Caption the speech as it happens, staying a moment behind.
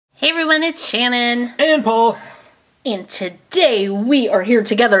Hey everyone, it's Shannon. And Paul. And today we are here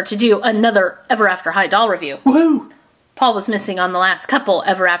together to do another Ever After High doll review. Woohoo! Paul was missing on the last couple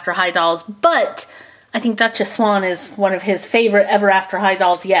Ever After High dolls, but I think Duchess Swan is one of his favorite Ever After High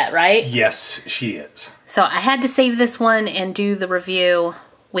dolls yet, right? Yes, she is. So I had to save this one and do the review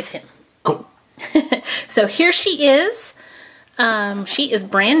with him. Cool. So here she is. She is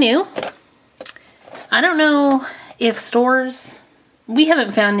brand new. I don't know if stores... We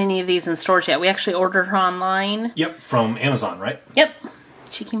haven't found any of these in stores yet. We actually ordered her online. Yep, from Amazon, right? Yep.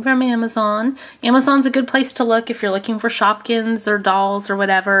 She came from Amazon. Amazon's a good place to look if you're looking for Shopkins or dolls or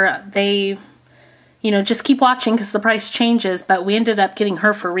whatever. They, just keep watching because the price changes, but we ended up getting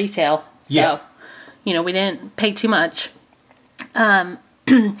her for retail. So, yeah. We didn't pay too much. So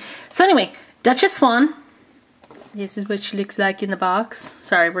anyway, Duchess Swan. This is what she looks like in the box.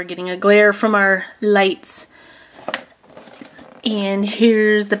 Sorry, we're getting a glare from our lights. And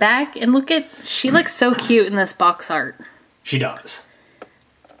here's the back. And look at, she looks so cute in this box art. She does.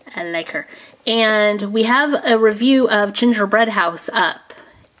 I like her. And we have a review of Gingerbread House up.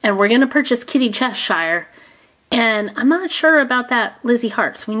 And we're going to purchase Kitty Cheshire. And I'm not sure about that Lizzie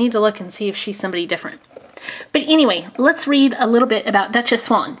Hart's. We need to look and see if she's somebody different. But anyway, let's read a little bit about Duchess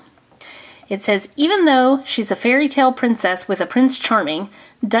Swan. It says, even though she's a fairy tale princess with a Prince Charming,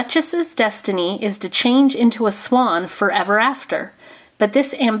 Duchess's destiny is to change into a swan forever after. But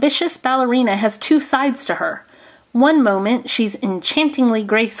this ambitious ballerina has two sides to her. One moment, she's enchantingly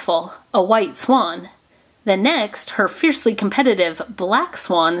graceful, a white swan. The next, her fiercely competitive black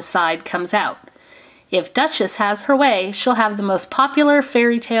swan side comes out. If Duchess has her way, she'll have the most popular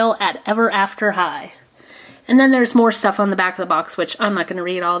fairy tale at Ever After High. And then there's more stuff on the back of the box, which I'm not going to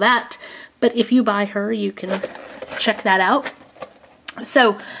read all that. But if you buy her, you can check that out.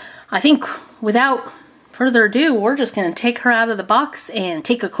 So I think without further ado, we're just going to take her out of the box and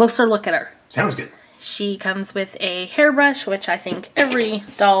take a closer look at her. Sounds good. She comes with a hairbrush, which I think every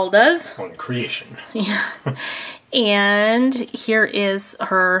doll does. On creation. Yeah. And here is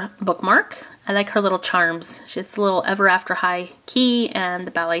her bookmark. I like her little charms. She has the little Ever After High key and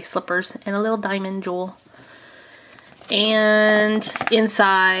the ballet slippers and a little diamond jewel. And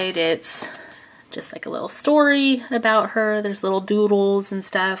inside it's just like a little story about her. There's little doodles and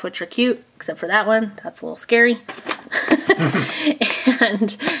stuff, which are cute, except for that one. That's a little scary.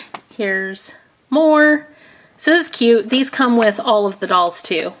 And here's more. So this is cute. These come with all of the dolls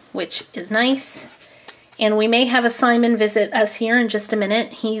too, which is nice. And we may have a Simon visit us here in just a minute.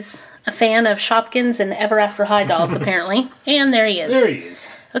 He's a fan of Shopkins and Ever After High dolls, apparently. And there he is. There he is.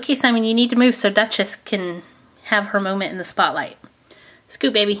 Okay, Simon, you need to move so Duchess can have her moment in the spotlight.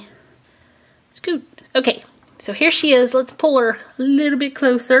 Scoot, baby. Scoot. Okay, so here she is. Let's pull her a little bit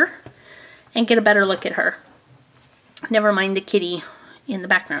closer and get a better look at her. Never mind the kitty in the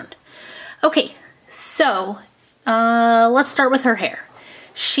background. Okay, so let's start with her hair.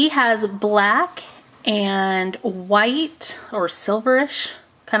 She has black and white or silverish,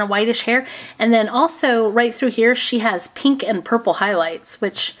 kind of whitish hair. And then also right through here, she has pink and purple highlights,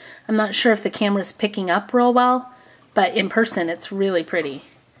 which I'm not sure if the camera's picking up real well, but in person, it's really pretty.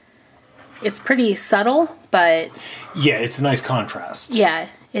 It's pretty subtle, but... Yeah, it's a nice contrast. Yeah,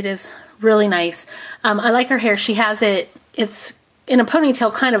 it is really nice. I like her hair. She has it's in a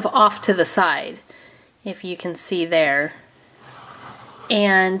ponytail kind of off to the side, if you can see there.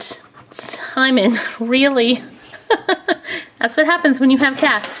 And Simon really... That's what happens when you have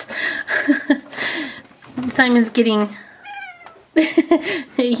cats. Simon's getting...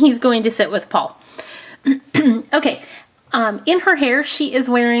 He's going to sit with Paul. Okay. In her hair, she is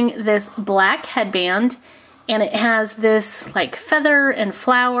wearing this black headband, and it has this like feather and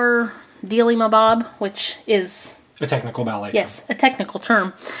flower dealy-mabob, which is... A technical ballet. Yes, a technical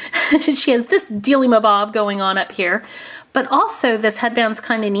term. She has this dealy-mabob going on up here, but also this headband's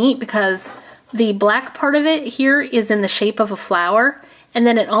kind of neat because the black part of it here is in the shape of a flower, and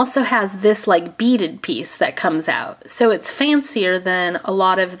then it also has this like beaded piece that comes out. So it's fancier than a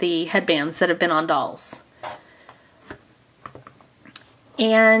lot of the headbands that have been on dolls.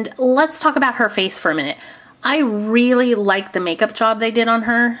 And let's talk about her face for a minute. I really like the makeup job they did on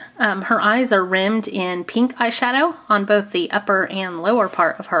her. Her eyes are rimmed in pink eyeshadow on both the upper and lower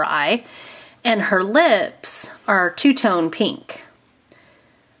part of her eye. And her lips are two-tone pink.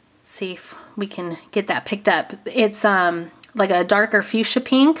 Let's see if we can get that picked up. It's like a darker fuchsia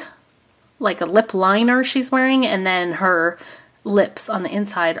pink, like a lip liner she's wearing, and then her lips on the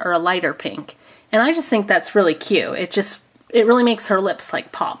inside are a lighter pink. And I just think that's really cute. It really makes her lips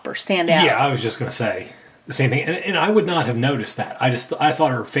like pop or stand out. Yeah, I was just going to say the same thing. And I would not have noticed that. I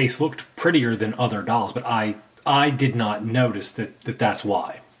thought her face looked prettier than other dolls, but I did not notice that's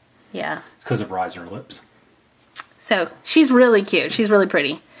why. Yeah. It's because of Riser lips. So she's really cute. She's really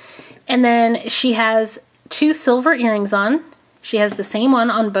pretty. And then she has 2 silver earrings on. She has the same one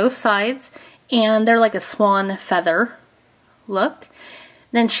on both sides, and they're like a swan feather look.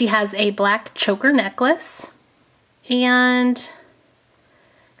 Then she has a black choker necklace, and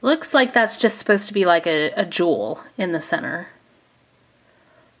looks like that's just supposed to be like a jewel in the center.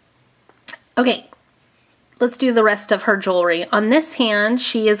 Okay, let's do the rest of her jewelry. On this hand,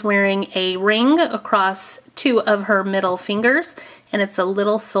 she is wearing a ring across 2 of her middle fingers, and it's a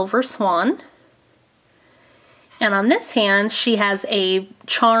little silver swan. And on this hand, she has a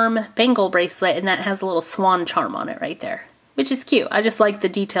charm bangle bracelet, and that has a little swan charm on it right there, which is cute. I just like the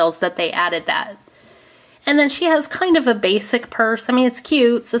details that they added that. And then she has kind of a basic purse. I mean, it's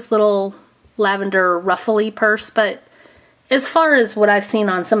cute. It's this little lavender ruffly purse, but as far as what I've seen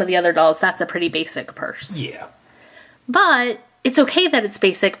on some of the other dolls, that's a pretty basic purse. Yeah. But it's okay that it's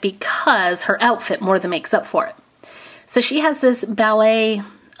basic because her outfit more than makes up for it. So she has this ballet,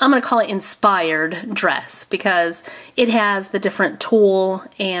 I'm going to call it inspired dress, because it has the different tulle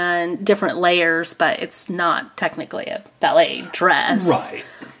and different layers, but it's not technically a ballet dress. Right.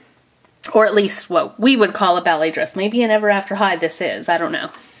 Or at least what we would call a ballet dress. Maybe in Ever After High this is. I don't know.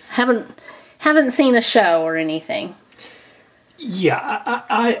 Haven't seen a show or anything. Yeah,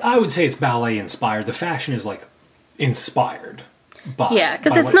 I would say it's ballet inspired. The fashion is like inspired by. Yeah,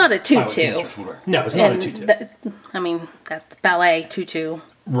 because it's not a tutu. No, it's not a tutu. I mean, that's ballet, tutu.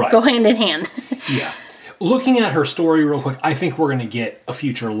 Right. Go hand in hand. Yeah. Looking at her story real quick, I think we're going to get a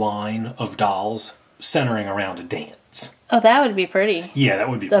future line of dolls centering around a dance. Oh, that would be pretty. Yeah, that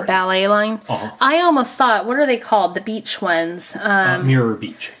would be the pretty. ballet line. Uh-huh. I almost thought, what are they called? The beach ones. Mirror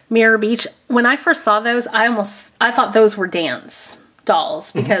Beach. Mirror Beach. When I first saw those, I thought those were dance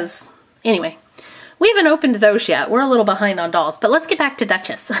dolls because, anyway, we haven't opened those yet. We're a little behind on dolls, but let's get back to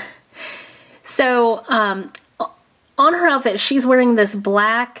Duchess. So, on her outfit, she's wearing this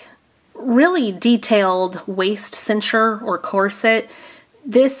black, really detailed waist cincher or corset.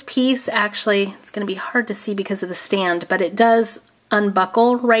 This piece actually, it's going to be hard to see because of the stand, but it does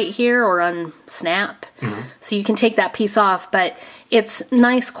unbuckle right here or unsnap. Mm-hmm. So you can take that piece off, but it's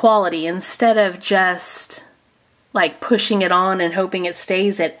nice quality. Instead of just like pushing it on and hoping it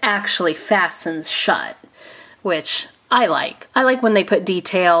stays, it actually fastens shut, which I like. I like when they put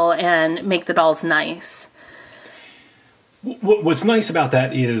detail and make the dolls nice. What's nice about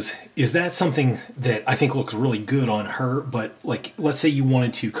that is that something that I think looks really good on her, but like, let's say you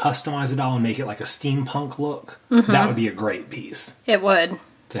wanted to customize a doll and make it like a steampunk look, that would be a great piece. It would.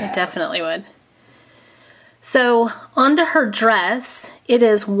 It definitely would. So, onto her dress. It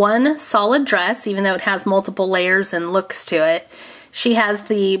is one solid dress, even though it has multiple layers and looks to it. She has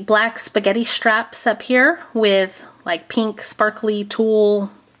the black spaghetti straps up here with like pink sparkly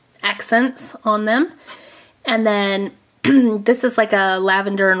tulle accents on them. And then this is like a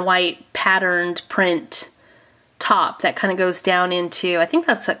lavender and white patterned print top that kind of goes down into, I think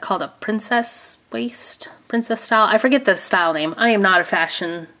that's called a princess waist, princess style. I forget the style name. I am not a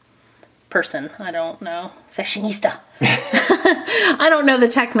fashion person. I don't know. Fashionista. I don't know the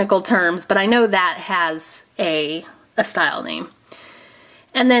technical terms, but I know that has a style name.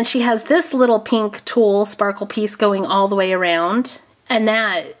 And then she has this little pink tulle sparkle piece going all the way around, and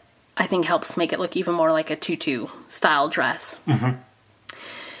that I think helps make it look even more like a tutu style dress. Mm-hmm.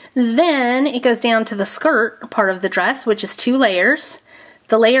 Then it goes down to the skirt part of the dress, which is 2 layers.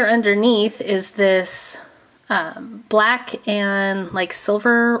 The layer underneath is this black and like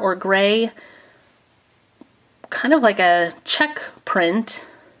silver or gray, kind of like a check print.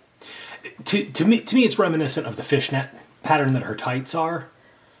 To me, it's reminiscent of the fishnet pattern that her tights are.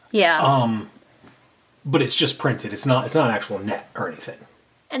 Yeah. But it's just printed. It's not an actual net or anything.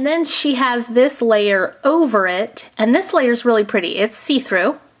 And then she has this layer over it, and this layer is really pretty. It's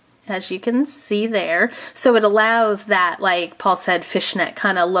see-through, as you can see there. So it allows that, like Paul said, fishnet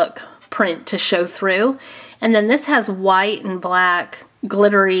kind of look print to show through. And then this has white and black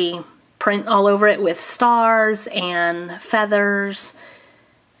glittery print all over it with stars and feathers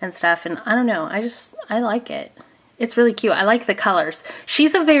and stuff. And I don't know, I like it. It's really cute. I like the colors.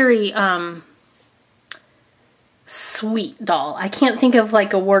 She's a very sweet doll. I can't think of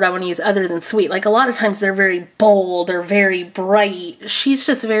like a word I want to use other than sweet. Like a lot of times they're very bold or very bright. She's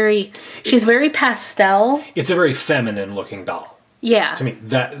just she's very pastel. It's a very feminine looking doll. Yeah. To me,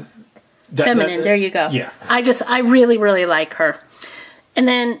 that feminine, there you go. Yeah. I really, really like her. And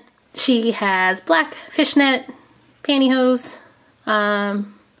then she has black fishnet pantyhose.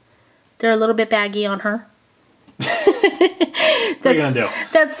 They're a little bit baggy on her. What are you gonna do?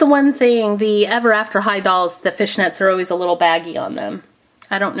 That's the one thing. The Ever After High dolls, the fishnets are always a little baggy on them.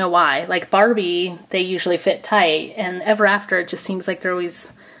 I don't know why. Like Barbie, they usually fit tight, and Ever After, it just seems like they're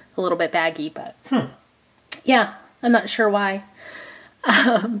always a little bit baggy, but yeah, I'm not sure why.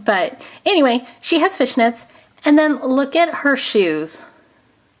 But anyway, she has fishnets, and then look at her shoes.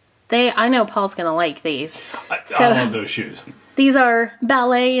 I know Paul's gonna like these. I love those shoes. These are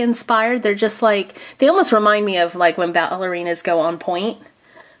ballet inspired. They're just like, they almost remind me of like when ballerinas go on point.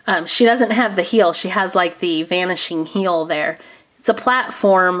 She doesn't have the heel. She has like the vanishing heel there. It's a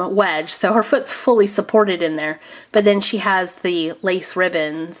platform wedge, so her foot's fully supported in there. But then she has the lace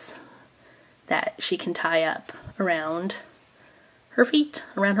ribbons that she can tie up around her feet,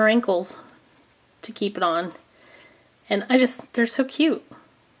 around her ankles to keep it on. And they're so cute.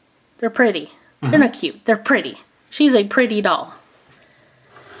 They're pretty. They're not cute. They're pretty. She's a pretty doll.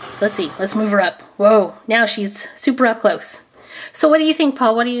 So let's see. Let's move her up. Whoa. Now she's super up close. So what do you think,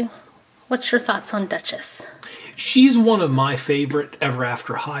 Paul? What's your thoughts on Duchess? She's one of my favorite Ever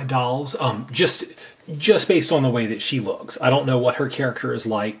After High dolls. Just based on the way that she looks. I don't know what her character is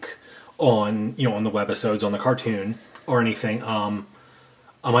like on on the webisodes, on the cartoon, or anything. I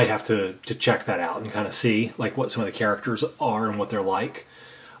might have to check that out and kind of see like what some of the characters are and what they're like.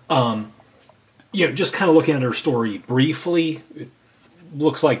 Just kind of looking at her story briefly, it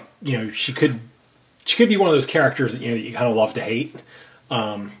looks like she could be one of those characters that you kind of love to hate.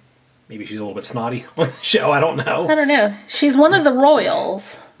 Maybe she's a little bit snotty on the show. I don't know. I don't know. She's one of the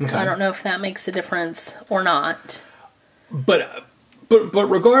royals. Okay. I don't know if that makes a difference or not. But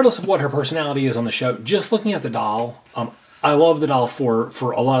regardless of what her personality is on the show, just looking at the doll, I love the doll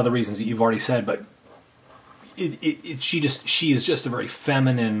for a lot of the reasons that you've already said. But she is just a very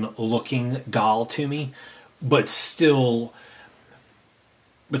feminine looking doll to me, but still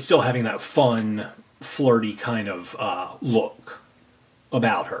having that fun, flirty kind of look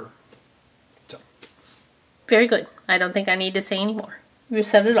about her. So very good. I don't think I need to say any more. You've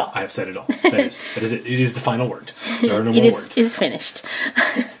said it all. I have said it all. That is it. It is the final word. There are no more words. It is finished.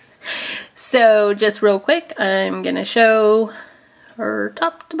 So just real quick, I'm gonna show her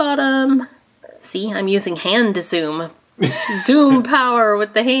top to bottom. See, I'm using hand to zoom. Zoom power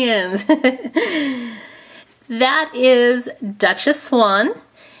with the hands. That is Duchess Swan.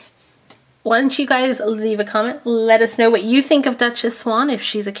 Why don't you guys leave a comment? Let us know what you think of Duchess Swan, if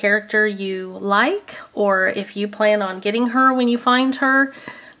she's a character you like, or if you plan on getting her when you find her.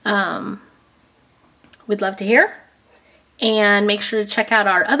 We'd love to hear. And make sure to check out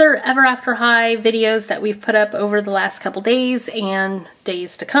our other Ever After High videos that we've put up over the last couple days and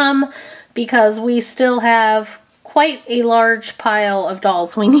days to come, because we still have quite a large pile of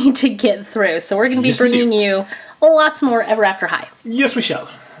dolls we need to get through. So we're going to be bringing you lots more Ever After High. Yes, we shall.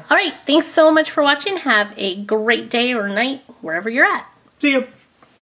 All right, thanks so much for watching. Have a great day or night wherever you're at. See ya.